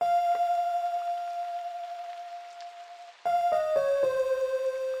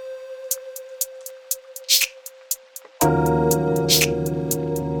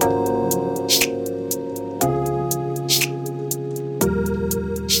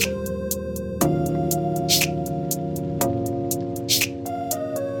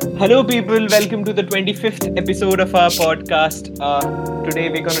Hello, people. Welcome to the 25th episode of our podcast. Today,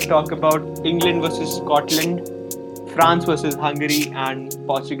 we're going to talk about England versus Scotland, France versus Hungary, and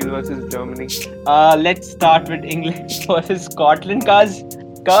Portugal versus Germany. Let's start with England versus Scotland,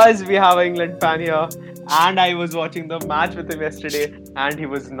 cause we have an England fan here, and I was watching the match with him yesterday, and he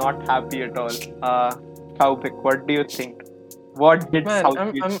was not happy at all. Taufik, what do you think? What did Man,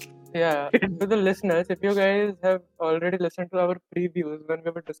 I'm Southgate? yeah. To the listeners, if you guys have already listened to our previews when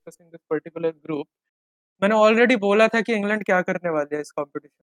we were discussing this particular group, मैंने already बोला था कि England क्या करने वाले हैं इस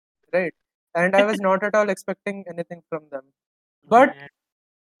competition, right? And I was not at all expecting anything from them. But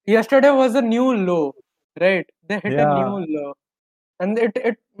yesterday was a new low, right? They hit a new Yeah, low, and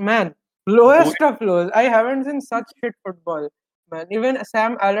it man, lowest of lows. I haven't seen such shit football, man. Even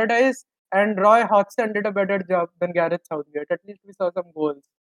Sam Allardyce and Roy Hodgson did a better job than Gareth Southgate. At least we saw some goals,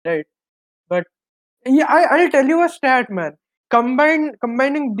 right? But yeah, I'll tell you a stat, man.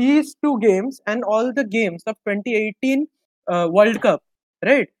 Combining these two games and all the games of 2018 World Cup,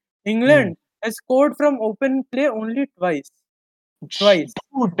 right? mm, England has scored from open play only twice. Twice.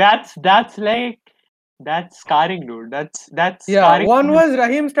 Dude, that's scarring, dude. That's Yeah, scarring. one was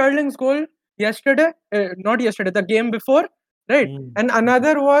Raheem Sterling's goal yesterday, not yesterday, the game before, right? mm. And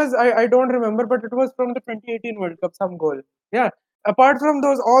another was I don't remember, but it was from the 2018 World Cup, some goal. Yeah. Apart from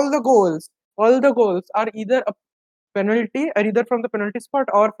those, all the goals are either a penalty, or either from the penalty spot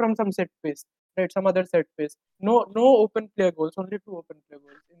or from some set piece, right? Some other set piece. No open play goals, only two open play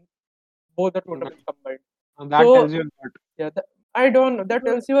goals in both the tournaments combined. That So tells you a lot. yeah, I don't know. That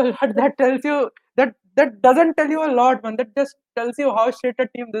tells you a lot. That tells you that doesn't tell you a lot, man. That just tells you how shit a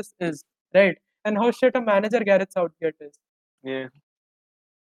team this is, right? And how shit a manager Gareth Southgate is, Yeah.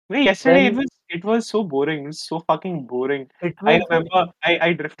 Yesterday When it was so boring. It was so fucking boring. it I was, remember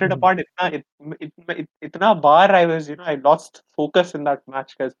I drifted Mhm. apart. इतना बार I was I lost focus in that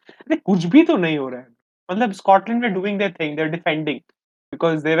match because कुछ भी तो नहीं हो रहा है. मतलब Scotland were doing their thing. They're defending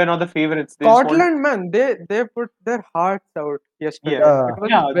because they were not the favorites. They just want Scotland, man. They put their hearts out yeah yesterday. yeah, It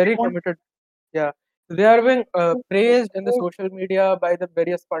was yeah they very want committed. Yeah, they are being praised in the social media by the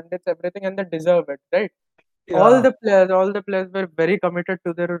various pundits, everything, and they deserve it, right? yeah. All the players were very committed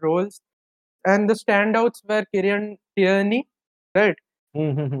to their roles, and the standouts were Kieran Tierney, right?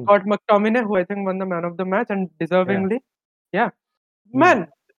 Mhm. Scott McTominay, who I think won the man of the match and Yeah. deservingly. Yeah, Mm. man,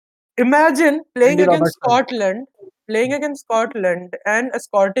 imagine Andy Robertson. playing against Scotland, and a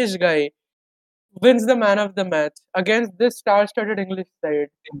Scottish guy wins the man of the match against this star-studded English side.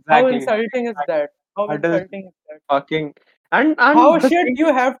 How exactly. insulting is that? How That is insulting is that? fucking How and the shit thing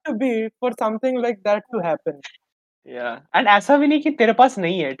you have to be for something like that to happen? या and ऐसा भी नहीं कि तेरे पास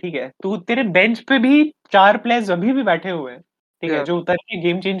नहीं है ठीक है तू तेरे बेंच पे भी चार प्लेयर्स अभी भी बैठे हुए हैं ठीक है Yeah. जो उतर के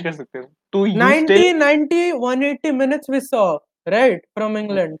गेम चेंज कर सकते हो तो you still 90, 90, 180 minutes we saw, right, from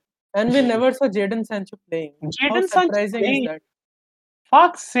England. And we never saw Jadon Sancho playing. How Jadon sancho surprising is playing that?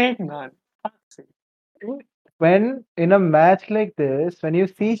 fuck's sake man fuck's sake When in a match like this, when you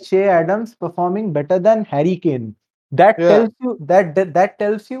see Shea Adams performing better than Harry Kane, Yeah. that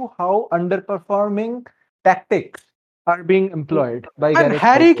tells you how underperforming tactics are being employed by And Gareth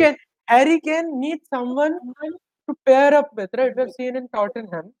Southgate. Harry Kane needs someone to pair up with, right? We've seen in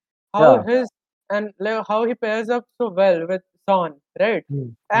Tottenham how Yeah. his and like, how he pairs up so well with Son, right? Mm,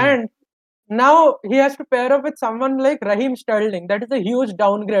 mm. And now he has to pair up with someone like Raheem Sterling. That is a huge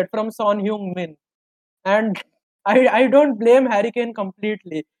downgrade from Son Heung-min. And I don't blame Harry Kane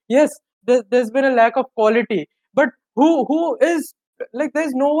completely. Yes, there's been a lack of quality, but who is like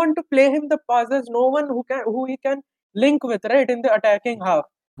there's no one to play him the pass. There's no one who he can link with, right, in the attacking half.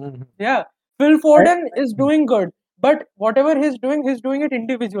 Mhm. Yeah, Phil I- Foden is doing good, but whatever he's doing it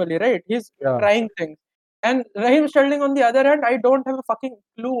individually, right? He's yeah. trying things. And Raheem Sterling, on the other hand, I don't have a fucking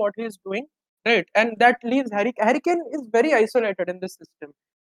clue what he's doing, right? And that leaves Harry Kane is very isolated in this system.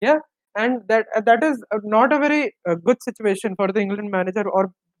 Yeah, and that is not a very good situation for the England manager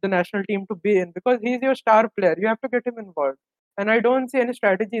or the national team to be in, because he's your star player. You have to get him involved, and I don't see any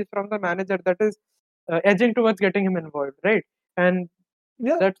strategies from the manager that is edging towards getting him involved, right? And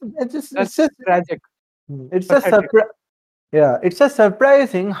Yeah. that's It's that's just tragic, it's a pathetic. surprise. Yeah, it's a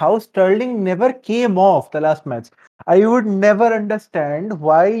surprising how Sterling never came off the last match. I would never understand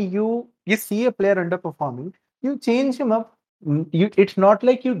why you see a player underperforming, you change him up. It's not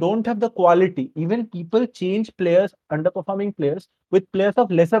like you don't have the quality. Even people change players, underperforming players, with players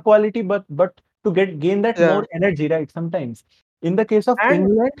of lesser quality, but to gain that Yeah, more energy, right? Sometimes. In the case of and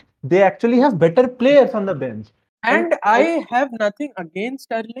England, they actually have better players on the bench. And and I have nothing against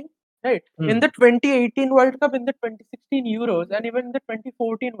Sterling, right? In Mm, the 2018 World Cup, in the 2016 Euros, and even in the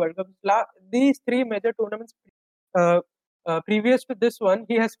 2014 World Cup, these three major tournaments, uh, previous to this one,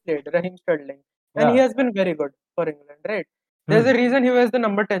 he has played Raheem Sterling, and he Yeah. has been very good for England, right? There's Hmm. a reason he wears the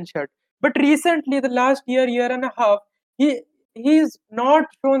number 10 shirt. But recently, the last year and a half, he he's not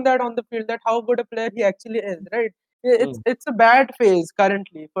shown that on the field that how good a player he actually is, right? Hmm. It's a bad phase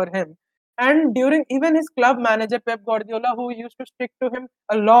currently for him. And during even his club manager Pep Guardiola, who used to stick to him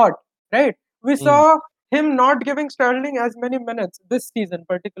a lot, right? We Hmm. saw him not giving Sterling as many minutes this season,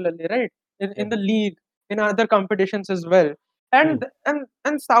 particularly, right? In Yeah. the league, in other competitions as well. Hmm.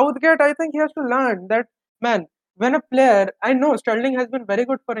 And Southgate, I think he has to learn that, man, when a player, I know Sterling has been very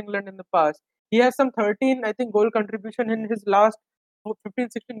good for England in the past. He has some 13, I think, goal contribution in his last 15,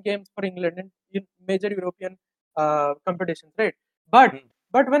 16 games for England in major European competitions, right? But Hmm.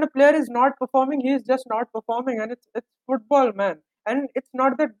 but when a player is not performing, he is just not performing, and it's football, man. And it's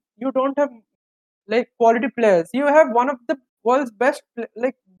not that you don't have like quality players. You have one of the world's best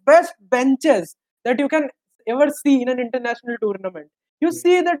benches that you can ever see in an international tournament. You Hmm.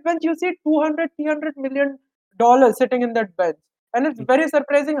 see that bench, you see 200, $300 million sitting in that bench, and it's very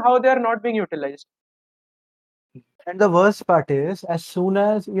surprising how they are not being utilized. And the worst part is, as soon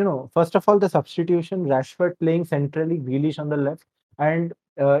as, first of all, the substitution, Rashford playing centrally, Grealish on the left, and,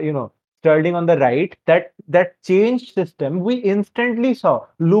 Sterling on the right, that changed system. We instantly saw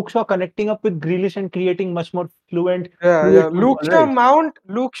Luke Shaw connecting up with Grealish and creating much more Yeah, fluid yeah. football, right?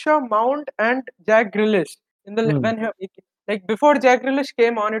 Luke Shaw, Mount, and Jack Grealish. In the Hmm. when like before Jack Grealish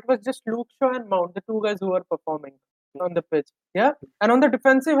came on, it was just Luke Shaw and Mount, the two guys who were performing on the pitch. Yeah, and on the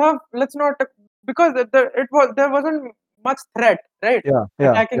defensive half, let's not because it was there wasn't much threat, right? Yeah, yeah,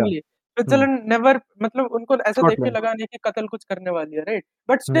 yeah. Attackingly, Hmm. Switzerland never मतलब उनको ऐसा देख के Scotland. लगा नहीं कि कतल कुछ करने वाली है, right?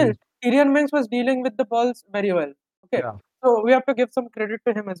 But still, Hmm. Tyrion Mings was dealing with the balls very well. Okay, Yeah. so we have to give some credit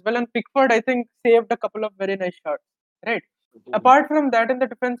to him as well. And Pickford, I think, saved a couple of very nice shots. Right. Hmm. Apart from that, in the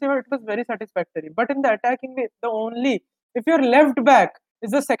defensive, it was very satisfactory. But in the attacking, the only if your left back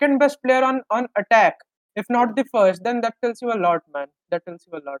is the second best player on attack, if not the first, then that tells you a lot, man. That tells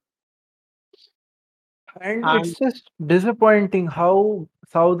you a lot. And And it's just disappointing how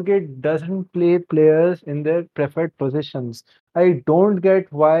Southgate doesn't play players in their preferred positions. I don't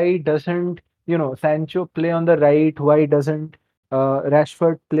get why doesn't, Sancho play on the right? Why doesn't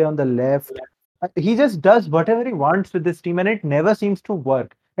Rashford play on the left? He just does whatever he wants with this team, and it never seems to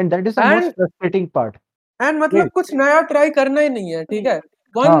work. And that is the most And frustrating part. मतलब Right? कुछ नया try करना ही नहीं है ठीक है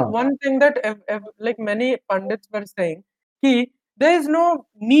one Huh. one thing that like many pundits were saying कि there is no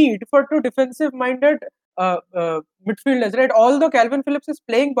need for two defensive minded midfielders, right? Although Calvin Phillips is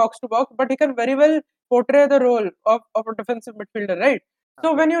playing box to box, but he can very well portray the role of a defensive midfielder, right? So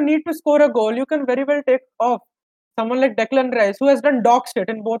Okay. when you need to score a goal, you can very well take off someone like Declan Rice, who has done dog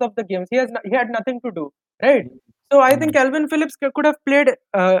shit in both of the games. He had nothing to do, right? So I think Mm. Calvin Phillips could have played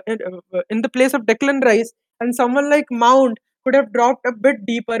in the place of Declan Rice, and someone like Mount could have dropped a bit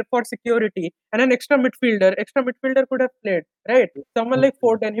deeper for security, and an extra midfielder could have played, right? Someone Mm. like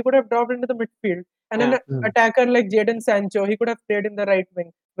Foden, he could have dropped into the midfield, and an yeah, Mm. attacker like Jadon Sancho, he could have played in the right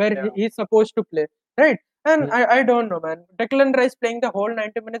wing where Yeah. he's supposed to play, right? And Mm. I don't know, man. Declan Rice playing the whole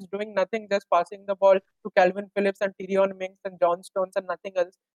 90 minutes doing nothing, just passing the ball to Calvin Phillips and Tyrion Mings and John Stones and nothing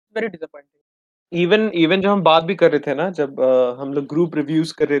else. Very disappointing. Even जब हम बात भी कर रहे थे ना, जब हम लोग ग्रुप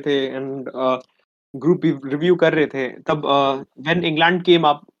रिव्यूज कर रहे थे एंड ग्रुप रिव्यू कर रहे थे, तब व्हेन इंग्लैंड केम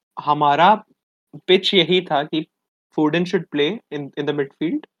अप, हमारा पिच यही था कि Foden should play in the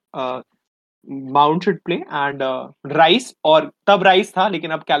midfield, Mount should play and Rice, और तब राइस था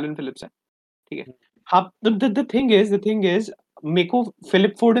लेकिन अब कैल्विन फिलिप्स है, ठीक है। हाँ, द थिंग इज मेरे को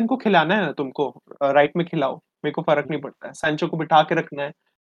फिलिप फोर्डन को खिलाना है ना, तुमको राइट में खिलाओ, मेरे को फर्क नहीं पड़ता है। सैंचो को बिठा के रखना है,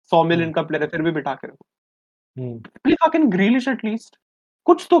 100 मिलियन Mm. का प्लेयर है फिर भी बिठा के रखो। Mm. Play fucking Grealish at least.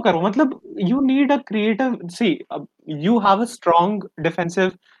 कुछ तो करो, मतलब you need a creative, see, you have a strong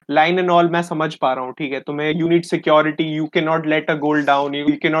defensive line and all, मैं समझ पा रहा हूँ, ठीक है, तुम्हें you need security, you cannot let a goal down,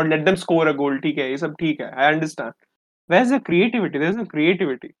 you cannot let them score a goal, ठीक है, ये सब ठीक है, I understand. Where's the creativity? There's no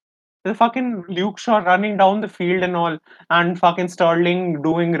creativity. There's fucking Luke Shaw running down the field and all, and fucking Sterling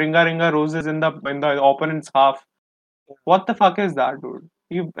doing ringa ringa roses in the opponent's half. What the fuck is that,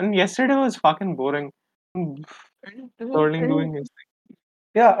 dude? And yesterday was fucking boring. Sterling And doing his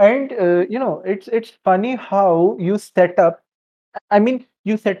yeah, and it's funny how you set up. I mean,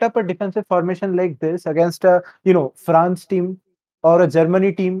 you set up a defensive formation like this against a France team or a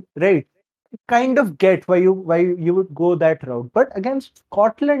Germany team, right? Kind of get why you would go that route, but against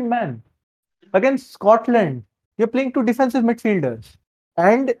Scotland, man, against Scotland, you're playing two defensive midfielders.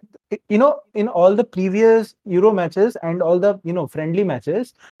 And in all the previous Euro matches and all the friendly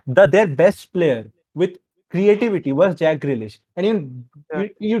matches, their best player with creativity was Jack Grealish, and you Yeah. you,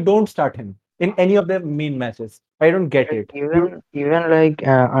 you don't start him. in any of the main matches. I don't get But it. You, even like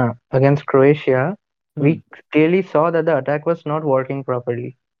against Croatia, hmm, we clearly saw that the attack was not working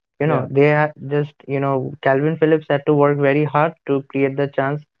properly. yeah, They had just Calvin Phillips had to work very hard to create the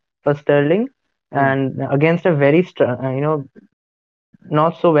chance for Sterling, hmm, and against a very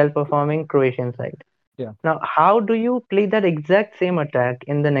not so well performing Croatian side. yeah, Now, how do you play that exact same attack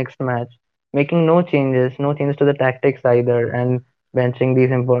in the next match, making no changes to the tactics either, and benching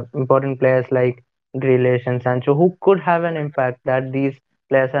these important players like Grealish and Sancho, who could have an impact that these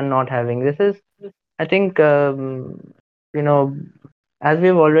players are not having? This is, I think, you know, as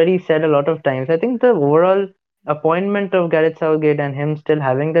we've already said a lot of times, I think the overall appointment of Gareth Southgate and him still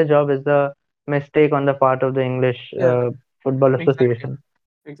having the job is the mistake on the part of the English Yeah. Football Exactly. Association.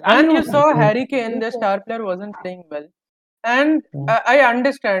 Exactly. And And you no, saw Harry Kane, the star player, wasn't playing well. And I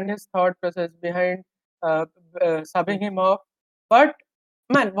understand his thought process behind uh, subbing him off. But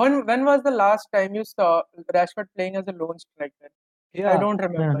man, when was the last time you saw Rashford playing as a lone striker? I yeah. don't Yeah.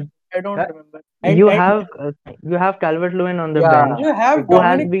 remember. I don't That, remember. and You and have you have Calvert-Lewin on the bench, yeah, You have who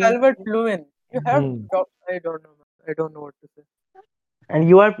has Dominic exactly. been, Calvert-Lewin. You have Hmm. I don't know. Man. I don't know what to say. and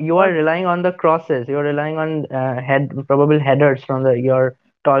you are But relying on the crosses. You are relying on head probable headers from the your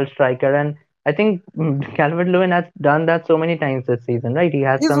tall striker, and I think Calvert-Lewin has done that so many times this season, right? He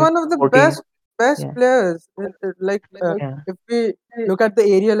has he's some one of the 14. best Yeah, players. Like yeah, if we look at the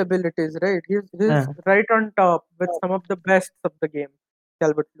aerial abilities, right? He's yeah. right on top with some of the best of the game.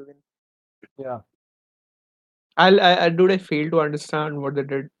 Calvert-Lewin. Yeah, dude, I fail to understand what they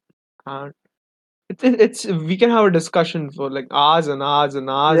did. And it's we can have a discussion for like hours and hours and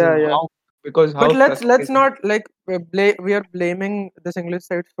hours Yeah, and yeah. how because But how let's frustrating. not like we are blaming this English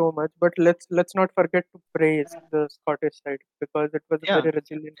side so much, but let's not forget to praise the Scottish side because it was a Yeah, very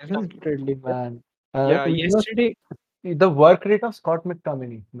resilient definitely. performance. definitely, Yeah, man. Yeah, You know, yesterday, the work rate of Scott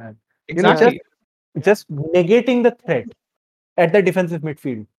McTominay, man. You know, yeah, just exactly. just negating the threat at the defensive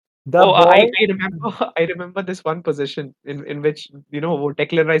midfield. The Oh, boy, I remember I remember this one position in which वो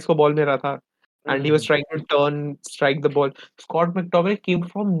Declan Rice को ball मेरा था and he was hmm, trying to turn strike the ball. Scott McTominay came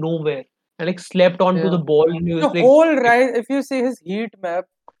from nowhere and like slept onto yeah. the ball and he The was like, whole right, if you see his heat map,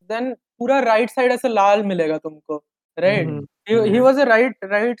 then पूरा right side ऐसे लाल मिलेगा तुमको, right? hmm, hmm, He hmm, was a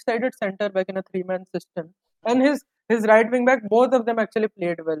right sided center back in a three-man system, and his right wing back, both of them actually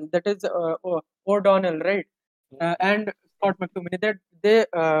played well. That is O'Donnell, right? And Scott McTominay. That they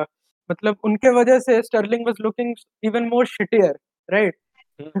मतलब उनके वजह से Sterling was looking even more shittier, right?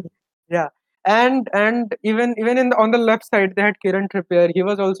 Yeah, and even in on the left side they had Kieran Trippier. He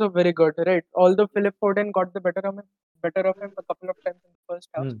was also very good, right? Although Philip Foden got the better of him a couple of times in the first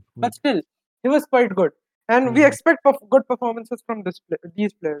half, hmm, hmm, but still he was quite good. And we hmm. expect good performances from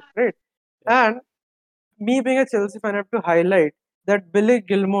these players, right? Yeah, And me being a Chelsea fan, I have to highlight that Billy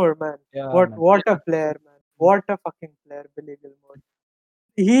Gilmore, man. yeah, What man. what a player, man! What a fucking player, Billy Gilmore.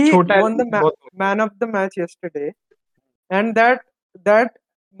 He छोटा है won the लेकिन बहुत man of the match yesterday, and that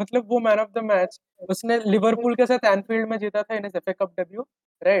मतलब वो man of the match उसने Liverpool के साथ Anfield में जीता था in FA cup debut,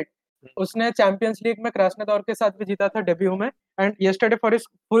 right? उसने चैंपियंस लीग में क्रास्नोदार के साथ भी जीता था डेब्यू में, and yesterday for his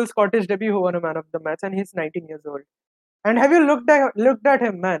full Scottish debut he won a man of the match and he is 19 years old. And have you looked at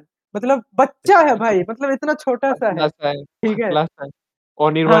him, man? मतलब बच्चा है Yeah. भाई, मतलब इतना छोटा सा है, पतला सा है ठीक है? पतला सा है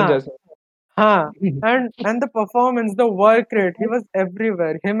और निर्वाण हाँ, जैसा हाँ. And the performance, the work rate, he was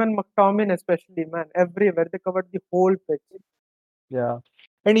everywhere. Him and McTominay especially, man, everywhere. They covered the whole pitch. Yeah,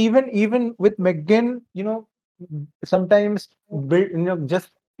 and even with McGinn, sometimes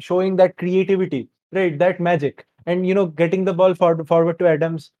just showing that creativity, right? That magic, and getting the ball forward to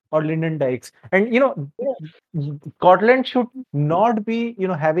Adams or Lyndon Dykes, and Scotland should not be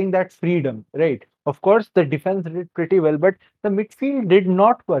having that freedom, right? Of course, the defense did pretty well, but the midfield did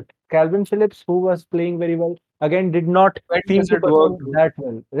not work. Calvin Phillips, who was playing very well, again did not when seem does to it work perform though that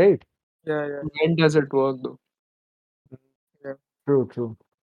well, right? Yeah, yeah, when does it work though yeah. True, true.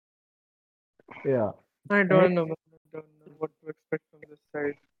 Yeah. I And don't know, man. I don't know what to expect from this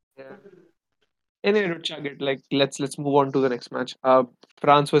side. yeah anyway to chug it like let's move on to the next match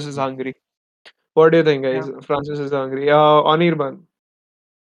France versus Hungary. What do you think, Yeah. guys? France versus Hungary. Anirban,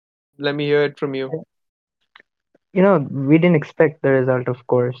 let me hear it from you. We didn't expect the result, of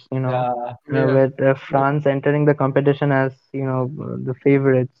course. yeah. Yeah. With France entering the competition as the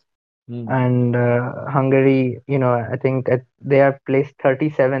favorites, Hmm. and Hungary, I think they are placed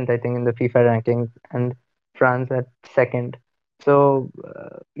 37th, I think, in the FIFA rankings, and France at second. So,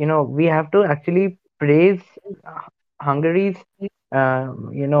 we have to actually praise Hungary's,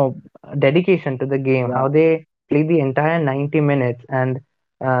 dedication to the game, Yeah. how they play the entire 90 minutes, and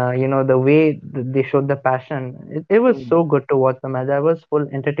The way they showed the passion, it was Mm. so good to watch the match. I was full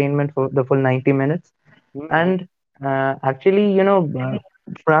entertainment for the full 90 minutes. Mhm. And actually,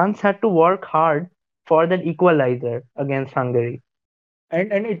 France had to work hard for that equalizer against Hungary.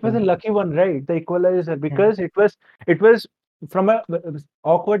 And it was a Mm. lucky one, right? The equalizer, Yeah. because it was from a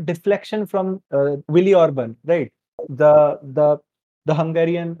awkward deflection from Willy Orban, right? The the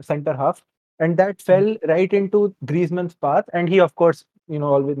Hungarian center half, and that Mm. fell right into Griezmann's path, and he, of course,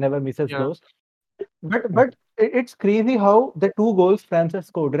 always never misses Yeah. those. But Mm. it's crazy how the two goals France has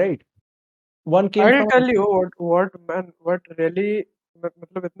scored, right? One came I'll from tell you what man what really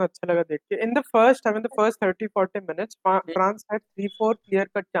मतलब इतना अच्छा लगा देख के. In the first, I mean the first 30-40 minutes, France had 3-4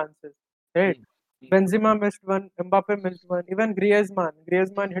 clear-cut chances. Right? Mm, mm, Benzema missed one, Mbappe missed one, even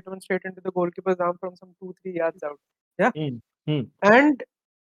Griezmann hit one straight into the goalkeeper's arm from some 2-3 yards out. Yeah. mm, mm. And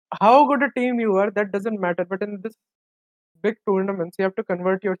how good a team you are, that doesn't matter. But in this big tournaments, you have to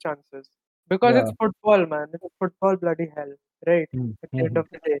convert your chances because Yeah. it's football, man. It's football, bloody hell, right? Mm, At the end mhm. of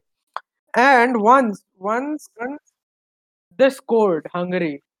the day. And once they scored,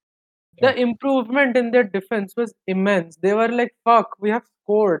 Hungary, Yeah. the improvement in their defense was immense. They were like, "Fuck, we have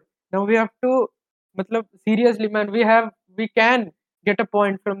scored. Now we have to, matlab, seriously, man. We can get a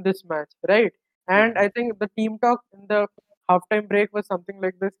point from this match, right?" And Mhm. I think the team talk in the halftime break was something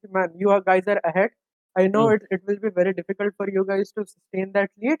like this: "Man, guys are ahead. I know Mm, it will be very difficult for you guys to sustain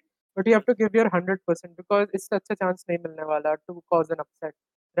that lead, but you have to give your 100% because it's such a chance nahi milne wala to cause an upset,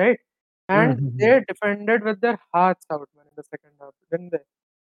 right?" mhm, And mhm. they defended with their hearts out, man, in the second half, didn't they?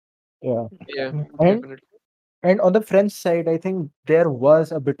 Yeah. Yeah, Mm. And definitely. And on the French side, I think there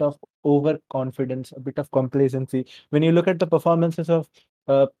was a bit of overconfidence, a bit of complacency. When you look at the performances of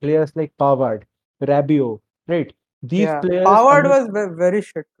players like Pavard, Rabiot, right? These Yeah, players, Howard was very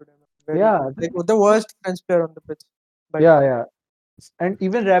shit today, man. Very yeah, like the worst French player on the pitch by yeah, far. yeah. And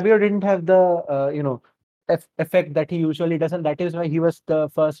even Rabiot didn't have the, effect that he usually does, and that is why he was the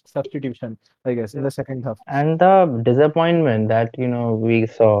first substitution, I guess, in Yeah, the second half. And the disappointment that we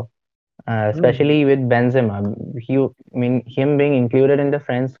saw, Mm, especially with Benzema, him being included in the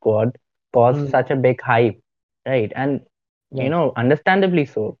French squad caused mm, such a big hype, right? And yeah. understandably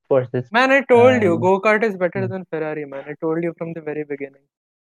so. Of course, it's man. I told you, um, go kart is better than Ferrari, man. I told you from the very beginning.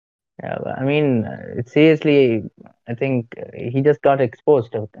 yeah, I mean, seriously, I think he just got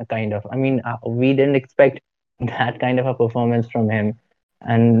exposed, kind of. I mean, we didn't expect that kind of a performance from him,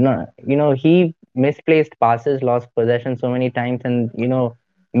 and no, he misplaced passes, lost possession so many times, and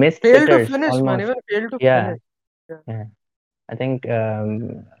missed Failed to sitters finish, man. almost. Even failed to Yeah, finish. Yeah. yeah. I think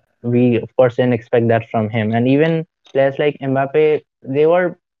we of course didn't expect that from him, and even players like Mbappe, they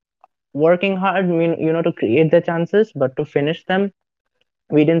were working hard, to create the chances, but to finish them,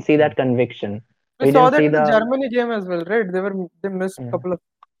 we didn't see that conviction. We We saw didn't that see in the the Germany game as well, right? They missed a yeah, couple of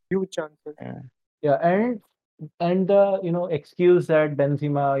huge chances. yeah. Yeah, and the excuse that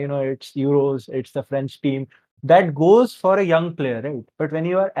Benzema, it's Euros, it's the French team, that goes for a young player, right? But when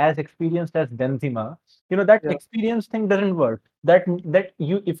you are as experienced as Benzema, that Yeah. experience thing doesn't work. That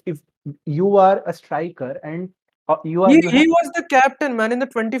you if you are a striker and you He have was the captain, man. In the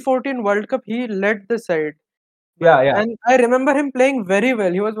 2014 World Cup, he led the side, yeah, man. yeah. And I remember him playing very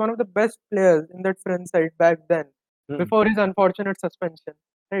well. He was one of the best players in that French side back then, Mm, before his unfortunate suspension.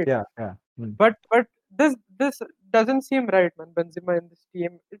 Right. yeah, yeah. Mm, But this doesn't seem right, man. Benzema in this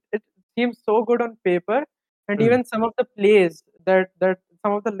team, it seems so good on paper, and mm, even some of the plays that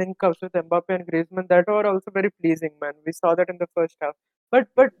some of the link ups with Mbappe and Griezmann, that were also very pleasing, man. We saw that in the first half. But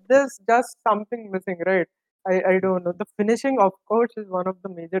there's just something missing, right? I don't know. The finishing, of course, is one of the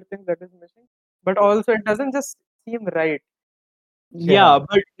major things that is missing, but mm. also it doesn't just seem right. Yeah.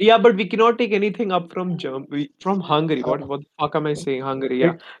 But we cannot take anything up from from Hungary. Uh, What the fuck am I saying? Hungary,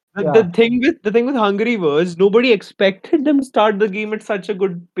 yeah. it The yeah. thing with Hungary was nobody expected them to start the game at such a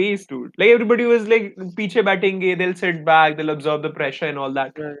good pace, dude. Like everybody was like, "Piche batenge, they'll sit back, they'll absorb the pressure and all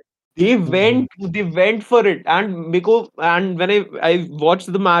that." Right. Mhm. They went for it, and when I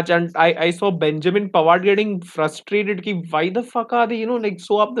watched the match and I saw Benjamin Pavard getting frustrated, ki why the fuck are they like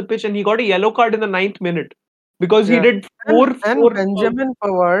so up the pitch, and he got a yellow card in the ninth minute because he Yeah. did And four Benjamin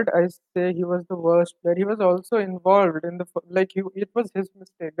Pavard, I say he was the worst player. He was also involved in the like it was his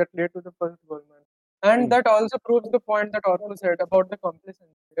mistake that led to the first goal, man. And Mm, that also proves the point that Orko said about the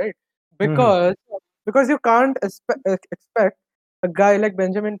complacency, right? mhm, Because you can't expect a guy like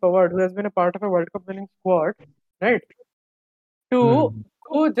Benjamin Pavard, who has been a part of a World Cup winning squad, right, to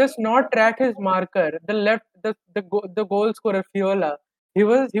mhm, just not track his marker. The left, the goal scorer Fiola, he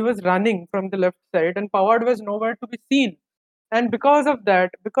was running from the left side, and Pavard was nowhere to be seen. And because of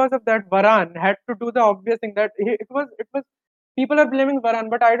that, Varane had to do the obvious thing that it was People are blaming Varane,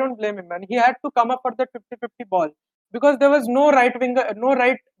 but I don't blame him, man. He had to come up for that 50-50 ball because there was no right winger, no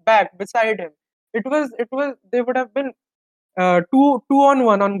right back beside him. It was they would have been two on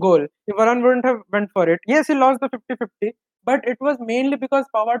one on goal if Varane wouldn't have went for it. Yes, he lost the 50-50, but it was mainly because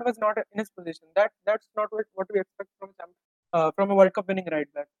Pavard was not in his position. That's not what we expect from a World Cup winning right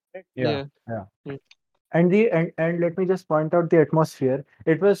back. Right? Yeah, Yeah. yeah. Mm. And let me just point out the atmosphere.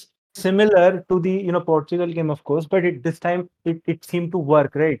 It was similar to the Portugal game, of course, but this time it seemed to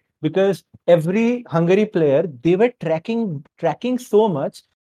work, right? Because every Hungary player, they were tracking so much.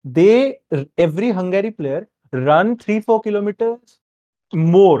 Every Hungary player run 3-4 kilometers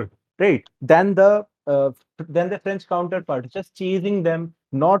more, right, than the French counterpart, just chasing them,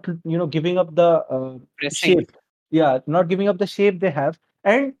 not giving up the Pressing. shape. Yeah, not giving up the shape they have.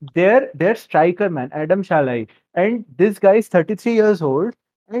 And their striker, man, Adam Shalai, and this guy is 33 years old,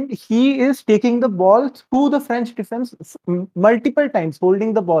 and he is taking the ball through the French defense multiple times,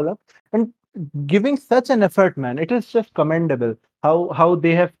 holding the ball up and giving such an effort, man. It is just commendable how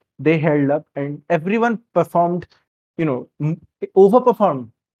they held up, and everyone performed, overperformed.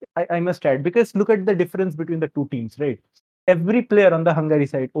 I must add, because look at the difference between the two teams, right? Every player on the Hungary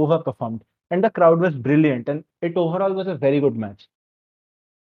side overperformed, and the crowd was brilliant, and it overall was a very good match.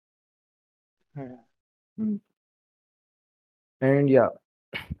 Mm. And yeah,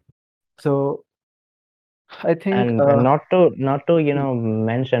 so I think, And not to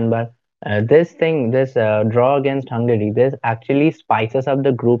mention, but this draw against Hungary, this actually spices up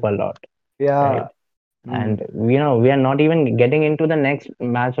the group a lot, right? yeah, mm, And we are not even getting into the next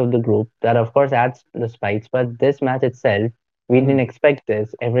match of the group. That of course adds the spice, but this match itself, we didn't mm, expect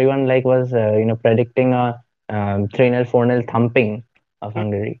this. Everyone like was predicting a 3-0 4-0 thumping of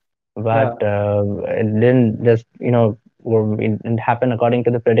Hungary, but yeah, it didn't just it didn't happen according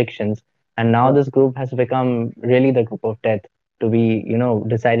to the predictions. And now yeah, this group has become really the group of death, to be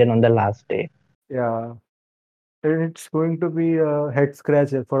decided on the last day. yeah. And it's going to be a head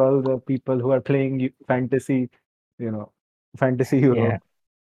scratcher for all the people who are playing fantasy, you know, fantasy Yeah, Europe,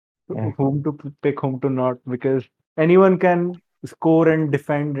 yeah, whom to pick, whom to not, because anyone can score and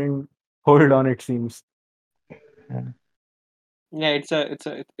defend and hold on, it seems. yeah. Yeah, it's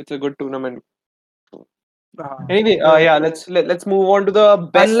a good tournament. Ah, Anyway, Right. yeah, let's move on to the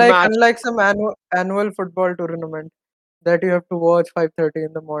best Unlike match. unlike some annual football tournament that you have to watch 5:30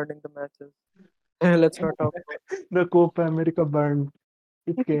 in the morning the matches. Let's not talk about. the Copa America burned.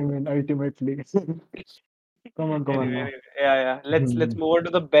 It came in ultimately. Come on now. Yeah, yeah. Let's Hmm. move on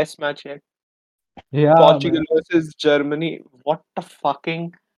to the best match here. Yeah, Portugal man. versus Germany. What a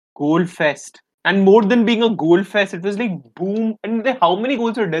fucking goal fest! And more than being a goal fest, it was like boom. And how many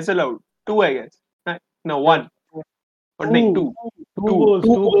goals were disallowed? Two, I guess. No, Yeah. one. Or like Two, two. two Two. goals,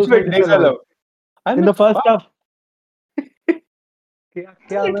 Two two goals goals were were disallowed disallowed. I'm in the like, first fuck. half.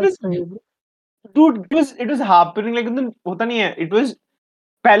 क्या It match was, था ये bro? dude. It was happening like होता नहीं है. It was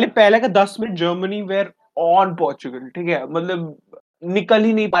पहले पहले का 10 minute Germany where on Portugal ठीक है मतलब निकल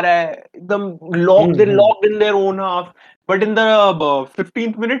ही नहीं पा रहा है एकदम Hmm. Locked in their own half but in the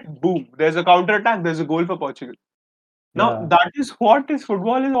 15th minute boom there's a counter attack there's a goal for Portugal now Yeah. that is what is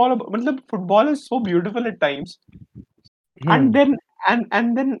football is all about मतलब football is so beautiful at times and Hmm. then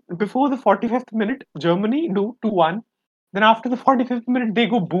and then before the 45th minute Germany do 2-1 then after the 45th minute they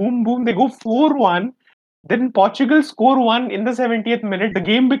go boom boom they go 4-1 then Portugal score one in the 70th minute. The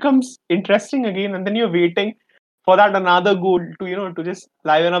game becomes interesting again, and then you're waiting for that another goal to to just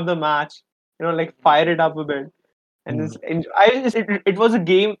liven up the match. Like fire it up a bit. And Hmm. this, it was a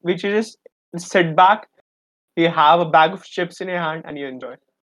game which you just sit back, you have a bag of chips in your hand, and you enjoy.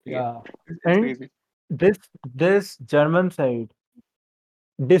 Yeah, Yeah. it's And crazy. this German side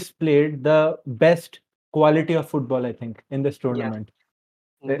displayed the best quality of football, I think, in this Yeah, tournament,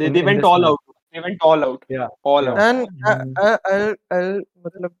 they in went this all match. out. They went all out, Yeah. all Yeah. out. And Mhm.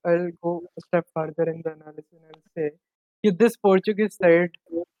 I'll go a step further in the analysis and I'll say this Portuguese side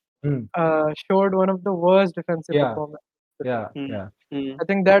Mm. showed one of the worst defensive Yeah. performances of the Yeah. tournament. Mm, Yeah. mm, I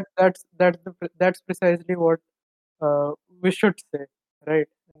think that's precisely what uh, we should say, right?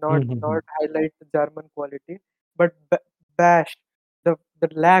 Not Mhm. highlight the German quality, but bash the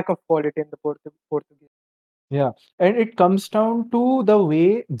lack of quality in the Portuguese. Yeah, and it comes down to the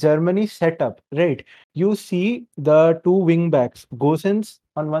way Germany set up, right? You see the two wing backs, Gosens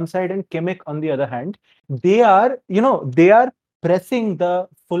on one side and Kimmich on the other hand. They are pressing the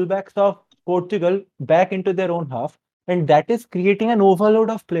fullbacks of Portugal back into their own half, and that is creating an overload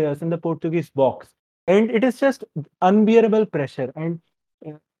of players in the Portuguese box. And it is just unbearable pressure. And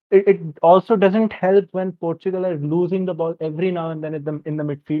uh, it also doesn't help when Portugal are losing the ball every now and then in the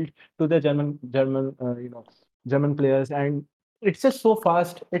midfield to the German players, and It's just so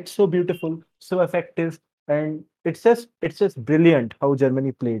fast. It's so beautiful, so effective, and it's just brilliant how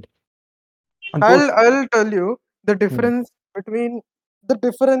Germany played. Unfortunately, I'll tell you the hmm, difference between the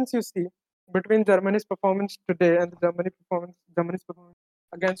difference you see between Germany's performance today and the Germany's performance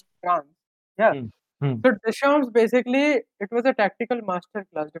against France. Yeah. hmm, hmm, So Deschamps basically it was a tactical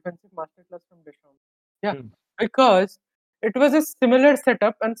masterclass, defensive masterclass from Deschamps. Yeah, hmm, because it was a similar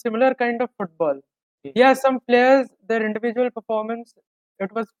setup and similar kind of football. hmm. Yeah, some players their individual performance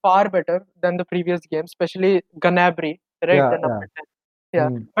it was far better than the previous game, especially Gnabry, right? Yeah, The yeah. number 10. Yeah,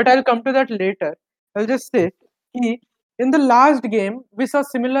 Hmm, but I'll come to that later. I'll just say he in the last game we saw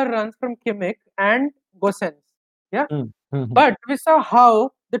similar runs from Kimmich and Gosens. Yeah, hmm, hmm, hmm. but we saw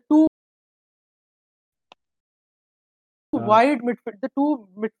how the two Uh, the two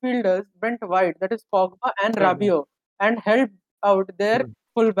midfielders went wide, that is Pogba and hmm, Rabiot, and helped out their hmm.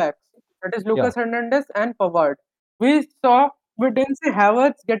 fullbacks, that is Yeah, Lucas Hernandez and Pavard. We saw we didn't see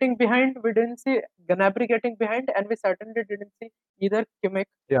Havertz getting behind, we didn't see Gnabry getting behind, and we certainly didn't see either Kimmich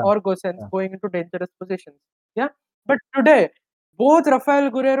yeah, or Gosens yeah. going into dangerous positions. Yeah, but today both Rafael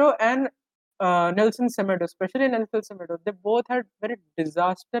Guerrero and Nelson Semedo, especially Nelson Semedo, they both had very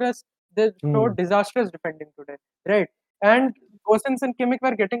disastrous. They Hmm, showed disastrous defending today, right? And Gosens and Kimmich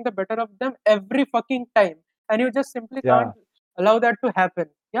were getting the better of them every fucking time, and you just simply yeah. can't allow that to happen.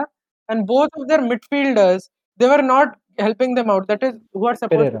 Yeah, and both of their midfielders they were not helping them out. That is who are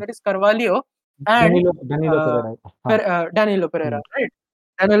supposed to. Pereira, That is Carvalho and Danilo uh, Pereira. Huh. Danilo Pereira, Hmm. right?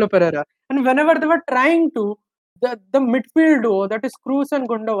 Danilo Pereira. And whenever they were trying to, the midfield duo that is Cruz and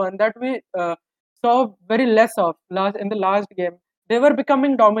Gundogan that we saw very less of last in the last game, they were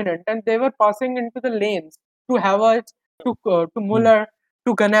becoming dominant and they were passing into the lanes to Havertz, to Hmm. Muller,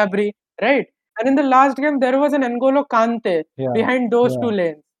 to Gnabry, right? And in the last game, there was an N'Golo Kante Yeah, behind those two yeah.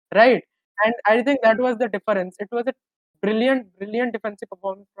 lanes, right? And I think that was the difference. It was a brilliant, brilliant defensive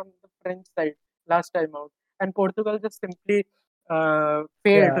performance from the French side last time out, and Portugal just simply failed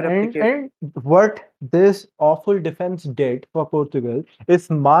Yeah, to and replicate it. and what this awful defense did for Portugal is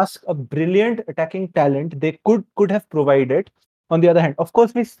mask a brilliant attacking talent they could have provided. On the other hand, of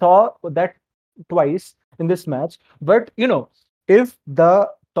course, we saw that twice in this match. But if the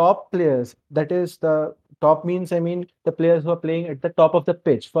top players, that is the top means, I mean the players who are playing at the top of the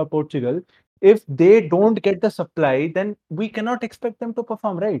pitch for Portugal, if they don't get the supply, then we cannot expect them to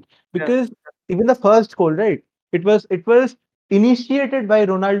perform, right? Yeah. Because even the first goal, right? It was initiated by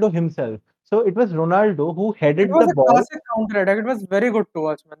Ronaldo himself. So it was Ronaldo who It headed was the a ball. classic counter attack. It was very good to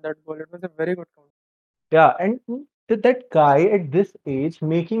watch, man. That goal. It was a very good counter. Yeah, and that guy at this age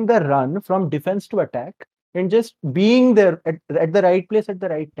making the run from defense to attack and just being there at the right place at the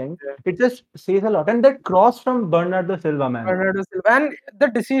right time, Yeah. it just says a lot. And that cross from Bernardo Silva, man. Bernardo Silva. And the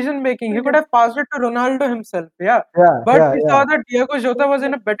decision making, he could have passed it to Ronaldo himself, yeah. Yeah, But yeah, we yeah. saw that Diego Jota was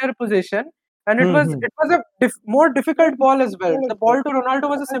in a better position, and it was Hmm. it was a more difficult ball as well. The ball to Ronaldo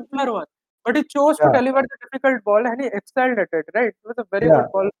was a simpler one, but he chose to Yeah, deliver the difficult ball, and he excelled at it. Right, it was a very yeah.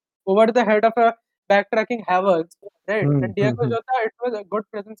 good ball over the head of a backtracking Havertz. Right, Hmm, and hmm, Diego hmm. Jota, it was a good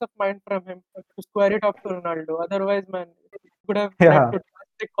presence of mind from him to square it off to Ronaldo. Otherwise, man, it could have led Yeah. to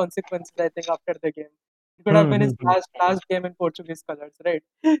drastic consequences. I think after the game. It could have Hmm, been his hmm, hmm. last game in Portuguese colours, right?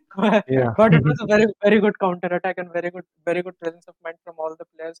 but Yeah. but it was a very very good counter attack and very good presence of mind from all the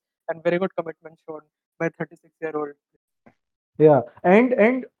players and very good commitment shown by 36-year-old. Yeah.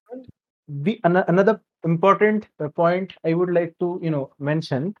 And another important point I would like to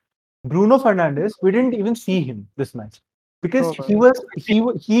mention, Bruno Fernandes. We didn't even see him this match because No man. he was he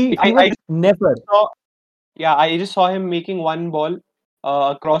was I never. saw, yeah, I just saw him making one ball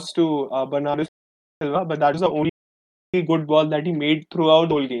across to Bernardo Silva, but that was the only good ball that he made throughout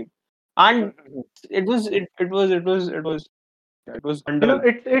the whole game. And it was wonder.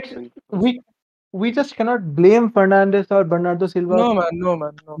 It's we just cannot blame Fernandes or Bernardo Silva.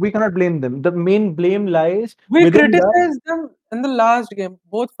 No. We cannot blame them. The main blame lies We within the. criticized them in the last game,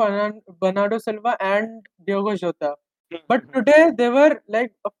 both Bernardo Silva and Diogo Jota. But today they were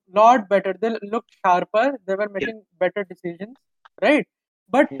like a lot better. They looked sharper. They were making better decisions, right?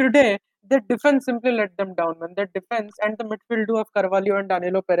 But today the defense simply let them down, man. The defense and the midfield duo of Carvalho and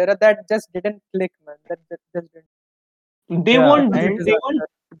Danilo Pereira that just didn't click, man. That just didn't. They Yeah, It weren't was a and they weren't disaster.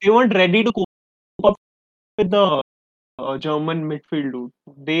 they weren't ready to cope up with the German midfield, dude.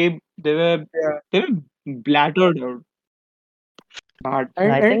 Yeah. They were blattered out bad.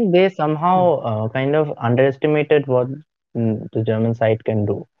 I and think they somehow kind of underestimated what the German side can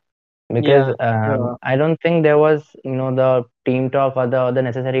do, because Yeah. yeah, I don't think there was, the team talk or the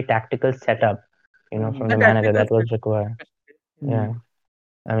necessary tactical setup, Mhm. from The the manager tactical that was setup, required. especially. mm, Yeah.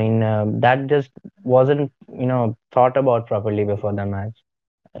 I mean, that just wasn't, thought about properly before the match.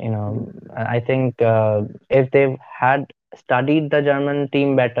 I think if they had studied the German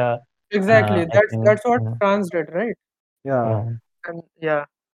team better, Exactly. I think, That's what France did, right? Yeah. yeah, And yeah,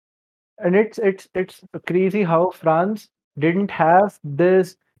 And it's crazy how France didn't have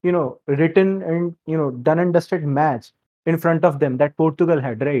this, written and done and dusted match in front of them that Portugal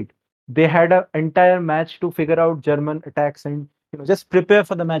had, right? They had an entire match to figure out German attacks and just prepare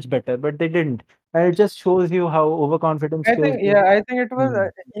for the match better, but they didn't. And it just shows you how overconfidence kills you. I think it was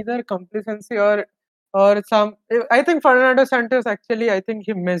Hmm. either complacency or some. I think Fernando Santos actually. I think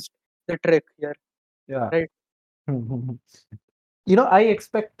he missed the trick here, Yeah. right? I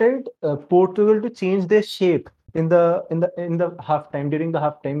expected Portugal to change their shape in the halftime during the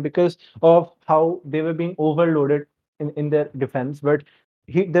halftime because of how they were being overloaded in their defense, but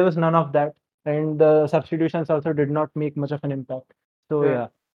there was none of that, and the substitutions also did not make much of an impact. So Yeah. yeah,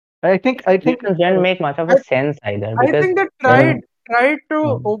 I think substitutions didn't make much of a I sense either I because think they when tried to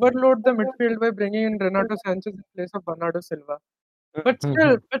mm, overload the midfield by bringing in Renato Sanchez in place of Bernardo Silva.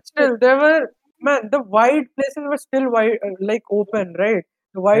 Mhm. But still, there were man. The wide places were still wide, like open, right?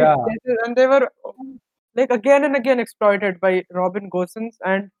 The wide Yeah, places, and they were like again and again exploited by Robin Gosens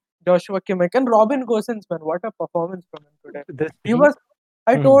and Joshua Kimmich. And Robin Gosens, man, what a performance from him today! this He he was.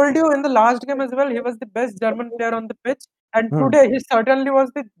 I Mhm. told you in the last game as well. He was the best German player on the pitch, and Mhm. today he certainly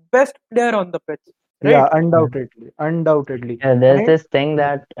was the best player on the pitch, right? Yeah, undoubtedly, there's and this thing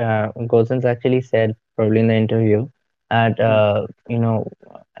that Gosens actually said probably in the interview that Mhm.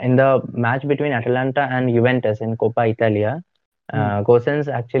 in the match between Atalanta and Juventus in Coppa Italia, Mhm.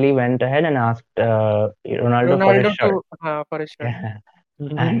 Gosens actually went ahead and asked Ronaldo for his Ronaldo shirt. to for a shirt. Yeah.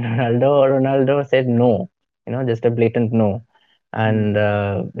 Mhm. And Ronaldo said no, just a blatant no. Mhm.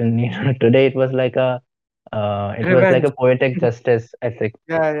 And, today it was like Revenge. a poetic justice, I think,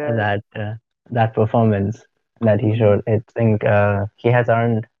 Yeah, yeah, yeah. that performance that he Mhm. showed. I think he has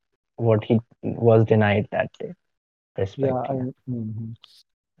earned what he was denied that day. Yeah, Respect, yeah,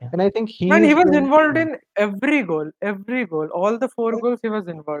 yeah, and I think Man, he he's was going. involved in every goal, all the four goals he was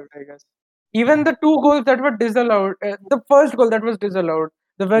involved, I guess. Even the two goals that were disallowed, the first goal that was disallowed,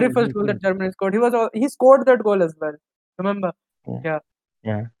 the very first goal Mhm. that Germany scored, he scored that goal as well. Remember? yeah, Yeah.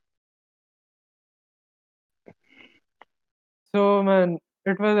 yeah. So man,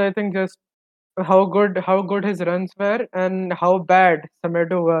 it was I think just how good his runs were and how bad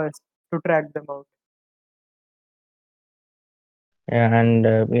Samedo was to track them out. Yeah, and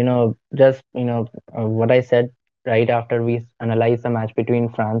just what I said right after we analyzed the match between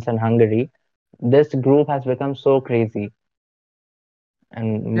France and Hungary, this group has become so crazy,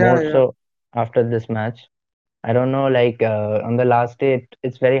 and Yeah, more yeah. so after this match. I don't know, like on the last day,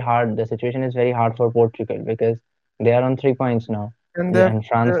 it's very hard. The situation is very hard for Portugal because they are on 3 points now, And and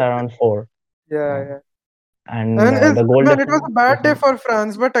France the are on four. yeah, Uh, yeah. and And the goal man, it was a difference bad is day for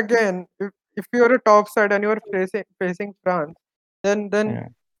France. But again, if you're a top side and you're facing France, then yeah,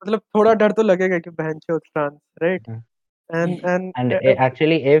 मतलब थोड़ा डर तो लगेगा कि बहन चोद France, right? yeah. And And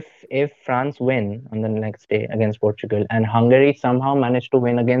actually, if France win on the next day against Portugal, and Hungary somehow manage to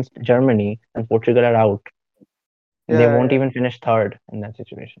win against Germany, and Portugal are out, they yeah, won't yeah, even finish third in that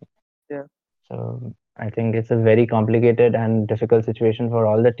situation. yeah. So I think it's a very complicated and difficult situation for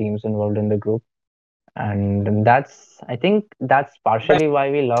all the teams involved in the group. And I think that's But partially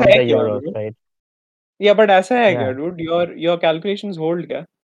why we ऐसा love है the क्या Euros, bro? right? Yeah, but ऐसा है क्या Yeah, dude? Your calculations hold क्या?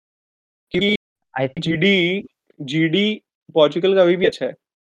 क्योंकि I GD Portugal का अभी भी अच्छा है,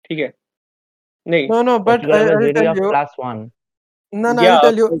 ठीक है? नहीं, No, no. But Portugal has a I'll GD tell of you. +1. No, no. I'll yeah,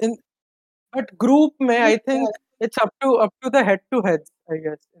 tell you. In but group में, I think it's up to the head to heads. I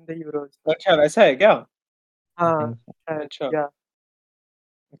guess in the Euros. अच्छा वैसा है क्या? I हाँ, think so. अच्छा, yeah.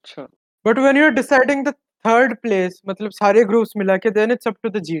 अच्छा, But when you're deciding the third place, मतलब सारे groups मिला के, then it's up to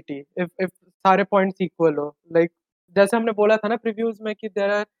the GT. If सारे points equal हो, like जैसे हमने बोला था ना previews में कि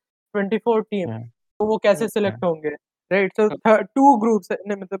there are 24 teams, Yeah, तो वो कैसे yeah, select होंगे, right? So two groups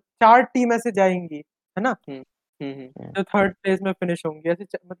नहीं मतलब चार team ऐसे जाएंगी, है ना? हम्म, हम्म, yeah, जो थर्ड प्लेस में फिनिश होंगी ऐसे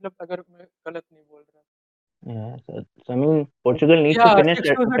मतलब अगर मैं गलत नहीं बोल रहा. yeah. So I mean, Portugal needs to Yeah, finish 6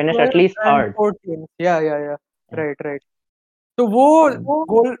 to the finish at 12 least and third. 4 teams. Yeah, yeah, yeah. Yeah. Right, right. तो And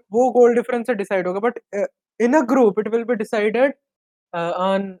वो गोल डिफरेंस से डिसाइड होगा but in a group it will be decided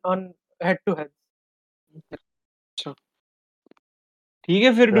on head to head. अच्छा, ठीक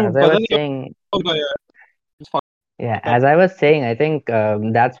है फिर so as dude, I पता was नहीं saying, क्या होगा यार. It's fun. yeah, as I was saying, I think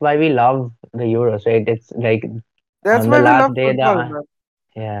that's why we love the Euros, right? It's like That's on the why we love last day, football, man.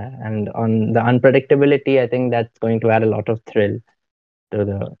 yeah, and on the unpredictability, I think that's going to add a lot of thrill to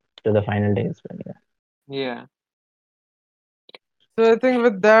the final day as well. Yeah. Yeah. So I think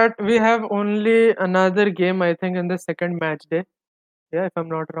with that we have only another game. I think in the second match day. Yeah, if I'm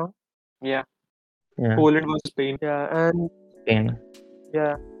not wrong. Yeah, Yeah, Poland versus Spain. Yeah, and Spain.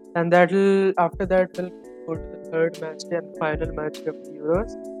 yeah, and that'll after that we'll go to the third match day and final match day of the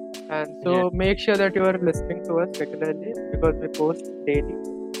Euros. And so Yeah. make sure that you are listening to us regularly because we post daily,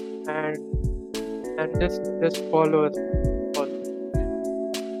 and just follow us. Follow us.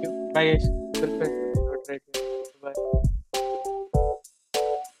 Bye, guys. We'll finish this episode right here. Bye.